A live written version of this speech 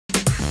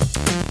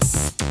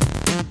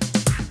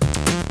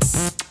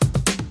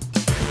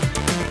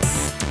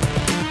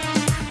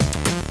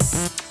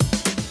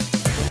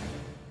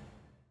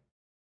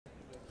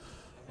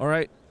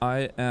Alright,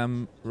 I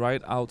am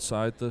right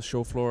outside the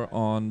show floor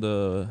on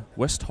the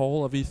west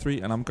hall of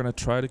E3, and I'm gonna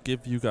try to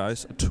give you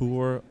guys a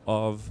tour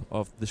of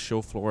the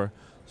show floor.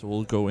 So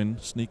we'll go in,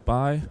 sneak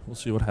by, we'll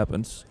see what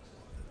happens.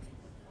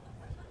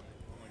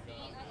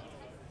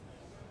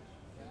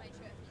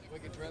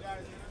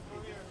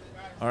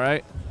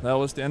 Alright, that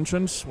was the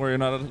entrance where you're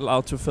not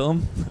allowed to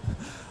film.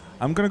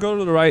 I'm gonna go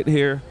to the right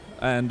here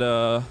and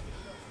go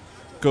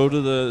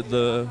to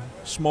the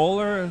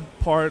smaller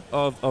part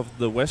of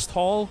the west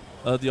hall.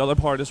 The other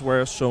part is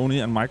where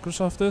Sony and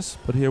Microsoft is,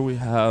 but here we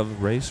have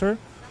Razer.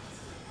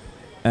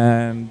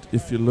 And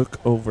if you look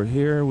over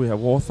here, we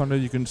have War Thunder.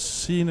 You can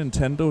see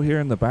Nintendo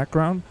here in the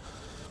background.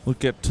 We'll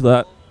get to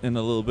that in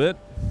a little bit.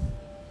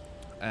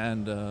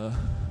 And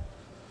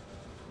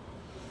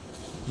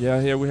yeah,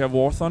 here we have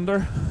War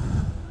Thunder.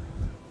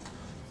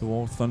 The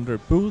War Thunder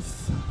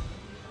booth.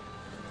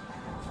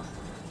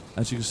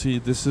 As you can see,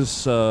 this is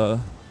some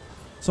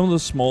of the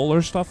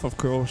smaller stuff, of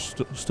course,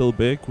 still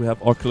big. We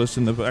have Oculus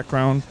in the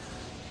background.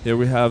 Here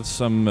we have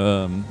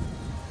some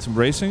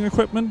racing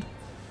equipment.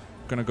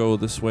 Gonna go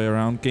this way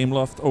around.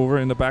 Gameloft over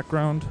in the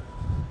background.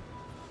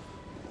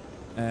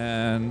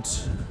 And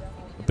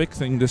a big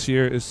thing this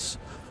year is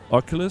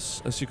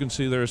Oculus. As you can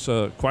see, there's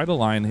quite a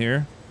line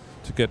here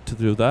to get to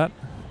do that.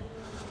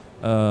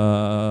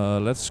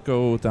 Let's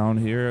go down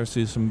here. I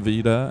see some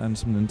Vita and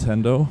some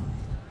Nintendo.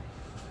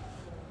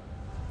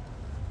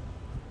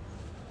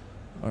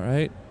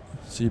 Alright,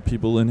 see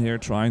people in here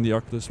trying the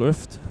Oculus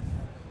Rift.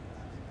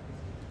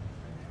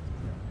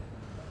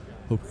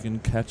 Hope we can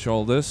catch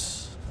all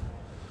this.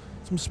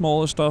 Some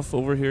smaller stuff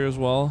over here as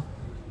well.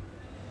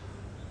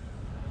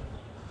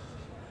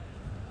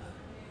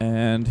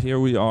 And here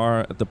we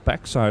are at the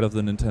back side of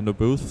the Nintendo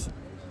booth.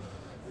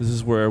 This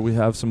is where we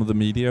have some of the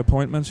media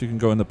appointments. You can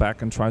go in the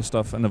back and try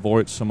stuff and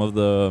avoid some of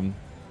the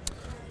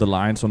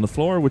lines on the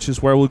floor, which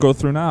is where we'll go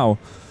through now.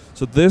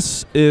 So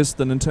this is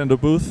the Nintendo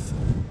booth.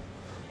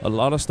 A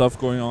lot of stuff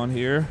going on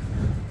here.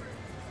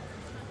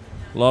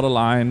 A lot of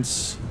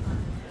lines.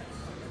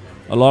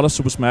 A lot of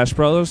Super Smash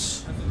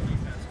Brothers.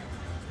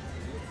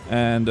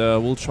 And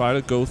we'll try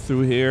to go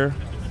through here.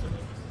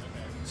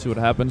 See what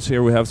happens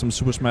here. We have some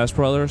Super Smash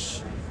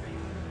Brothers.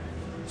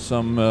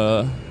 Some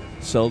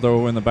Zelda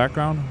in the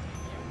background.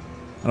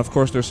 And of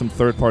course there's some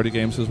third-party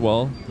games as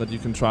well that you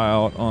can try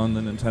out on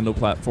the Nintendo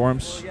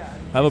platforms.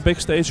 Have a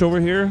big stage over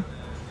here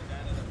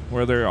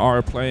where they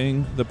are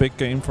playing the big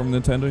game from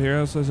Nintendo here,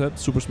 as I said,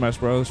 Super Smash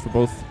Bros. For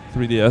both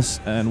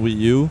 3DS and Wii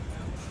U.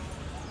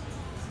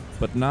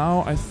 But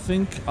now I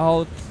think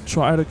I'll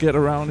try to get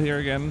around here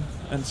again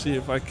and see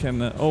if I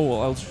can...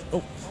 I'll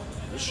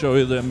show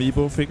you the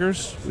Amiibo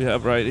figures we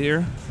have right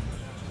here.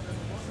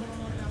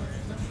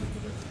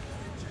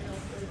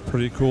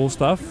 Pretty cool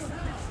stuff.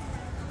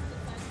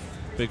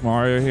 Big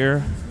Mario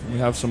here. We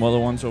have some other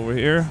ones over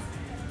here.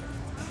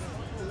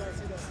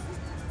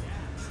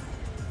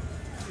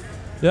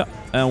 Yeah,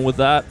 and with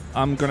that,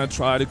 I'm gonna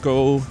try to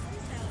go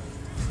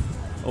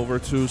over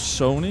to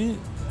Sony.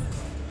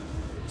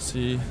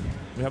 See,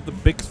 we have the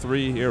big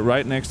three here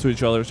right next to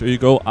each other. So you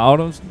go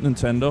out of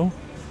Nintendo,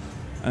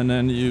 and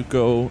then you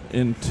go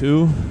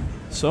into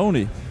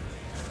Sony.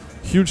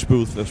 Huge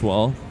booth as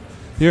well.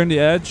 Here in the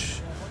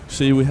edge,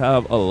 see we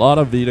have a lot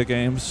of Vita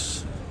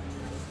games.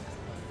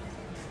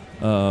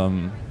 A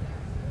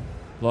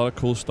lot of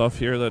cool stuff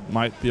here that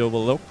might be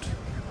overlooked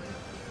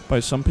by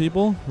some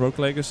people. Rogue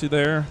Legacy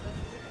there.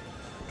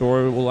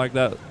 Dory will like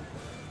that.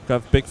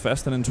 Got Big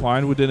Fest and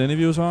Entwined we did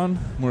interviews on.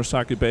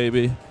 Murasaki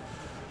Baby.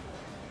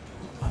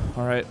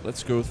 Alright,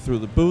 let's go through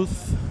the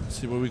booth.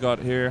 See what we got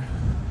here.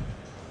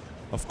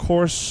 Of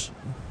course,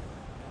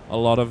 a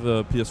lot of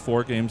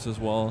PS4 games as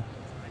well.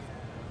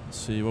 Let's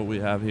see what we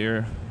have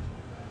here.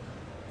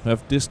 We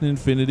have Disney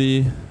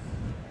Infinity.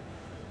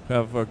 We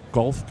have a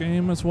golf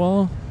game as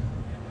well.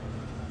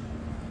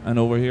 And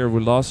over here,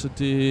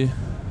 Velocity. We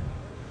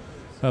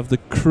have The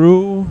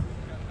Crew.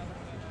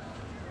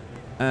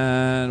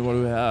 And what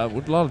do we have?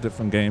 With a lot of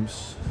different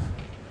games.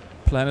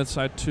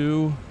 PlanetSide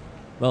 2,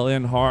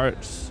 Valiant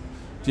Hearts,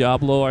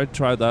 Diablo. I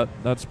tried that.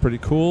 That's pretty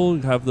cool.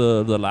 You have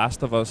the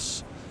Last of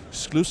Us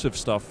exclusive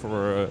stuff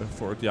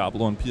for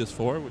Diablo on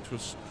PS4, which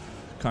was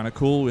kind of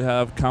cool. We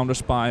have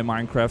Counter-Spy,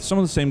 Minecraft, some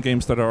of the same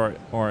games that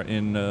are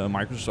in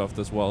Microsoft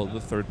as well, the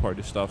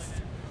third-party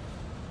stuff.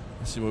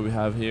 Let's see what we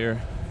have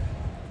here.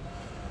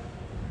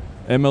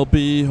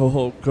 MLB,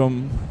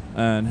 Hohokum,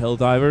 and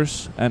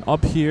Helldivers. And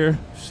up here,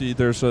 see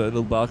there's a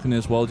little balcony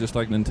as well, just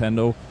like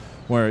Nintendo,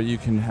 where you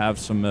can have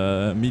some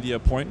media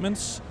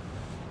appointments.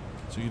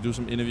 So you can do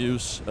some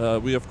interviews.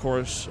 We, of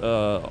course,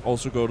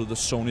 also go to the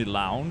Sony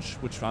Lounge,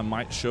 which I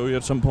might show you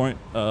at some point,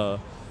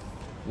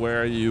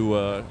 where you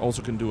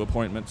also can do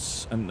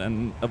appointments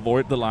and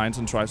avoid the lines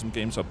and try some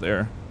games up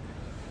there.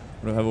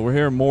 What do I have over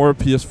here? More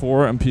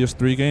PS4 and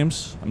PS3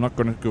 games. I'm not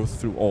going to go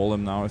through all of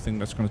them now. I think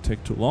that's going to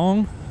take too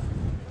long.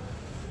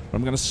 But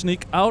I'm going to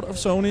sneak out of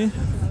Sony.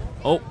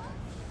 Oh,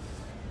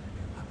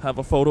 have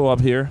a photo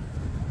up here.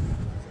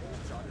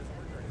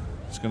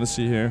 Just gonna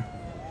see here.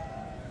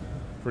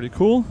 Pretty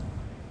cool.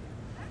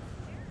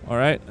 All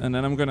right, and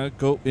then I'm gonna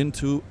go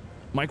into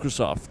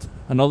Microsoft.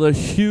 Another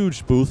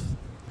huge booth.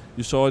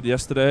 You saw it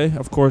yesterday,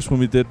 of course, when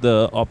we did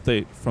the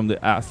update from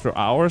the after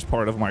hours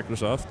part of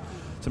Microsoft.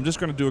 So I'm just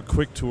gonna do a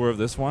quick tour of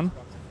this one.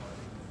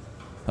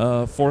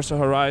 Forza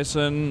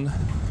Horizon.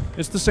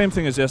 It's the same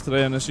thing as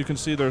yesterday, and as you can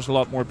see, there's a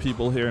lot more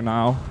people here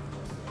now.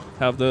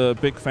 Have the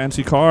big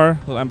fancy car,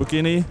 the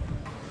Lamborghini.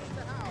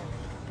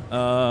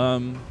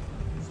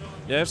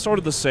 Yeah, it's sort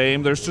of the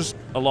same. There's just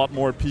a lot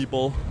more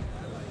people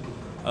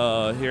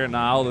here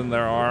now than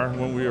there are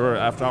when we were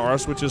after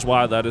hours, which is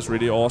why that is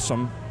really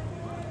awesome.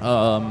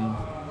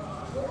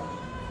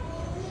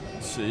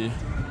 Let's see.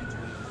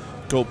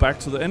 Go back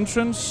to the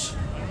entrance.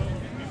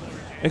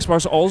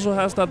 Xbox also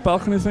has that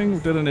balcony thing. We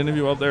did an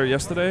interview out there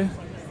yesterday.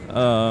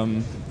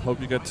 Hope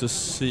you get to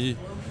see,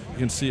 you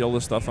can see all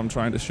the stuff I'm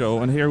trying to show.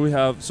 And here we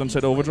have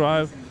Sunset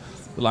Overdrive,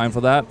 the line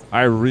for that.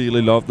 I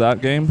really love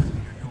that game.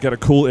 You get a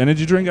cool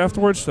energy drink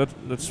afterwards.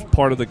 That's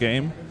part of the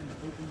game.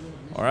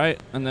 All right,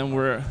 and then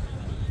we're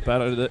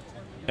back at the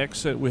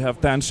exit. We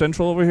have Dance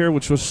Central over here,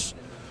 which was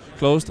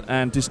closed,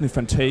 and Disney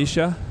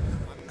Fantasia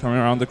coming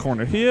around the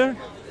corner here.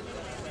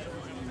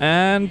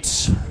 And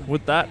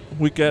with that,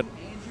 we get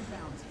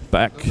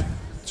back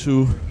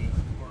to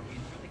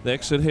the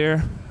exit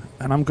here,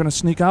 and I'm gonna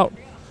sneak out.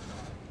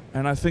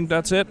 And I think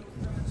that's it.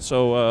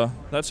 So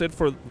that's it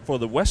for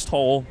the West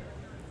Hall.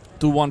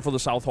 Do one for the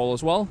South Hall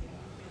as well.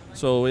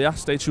 So yeah,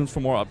 stay tuned for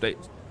more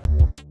updates.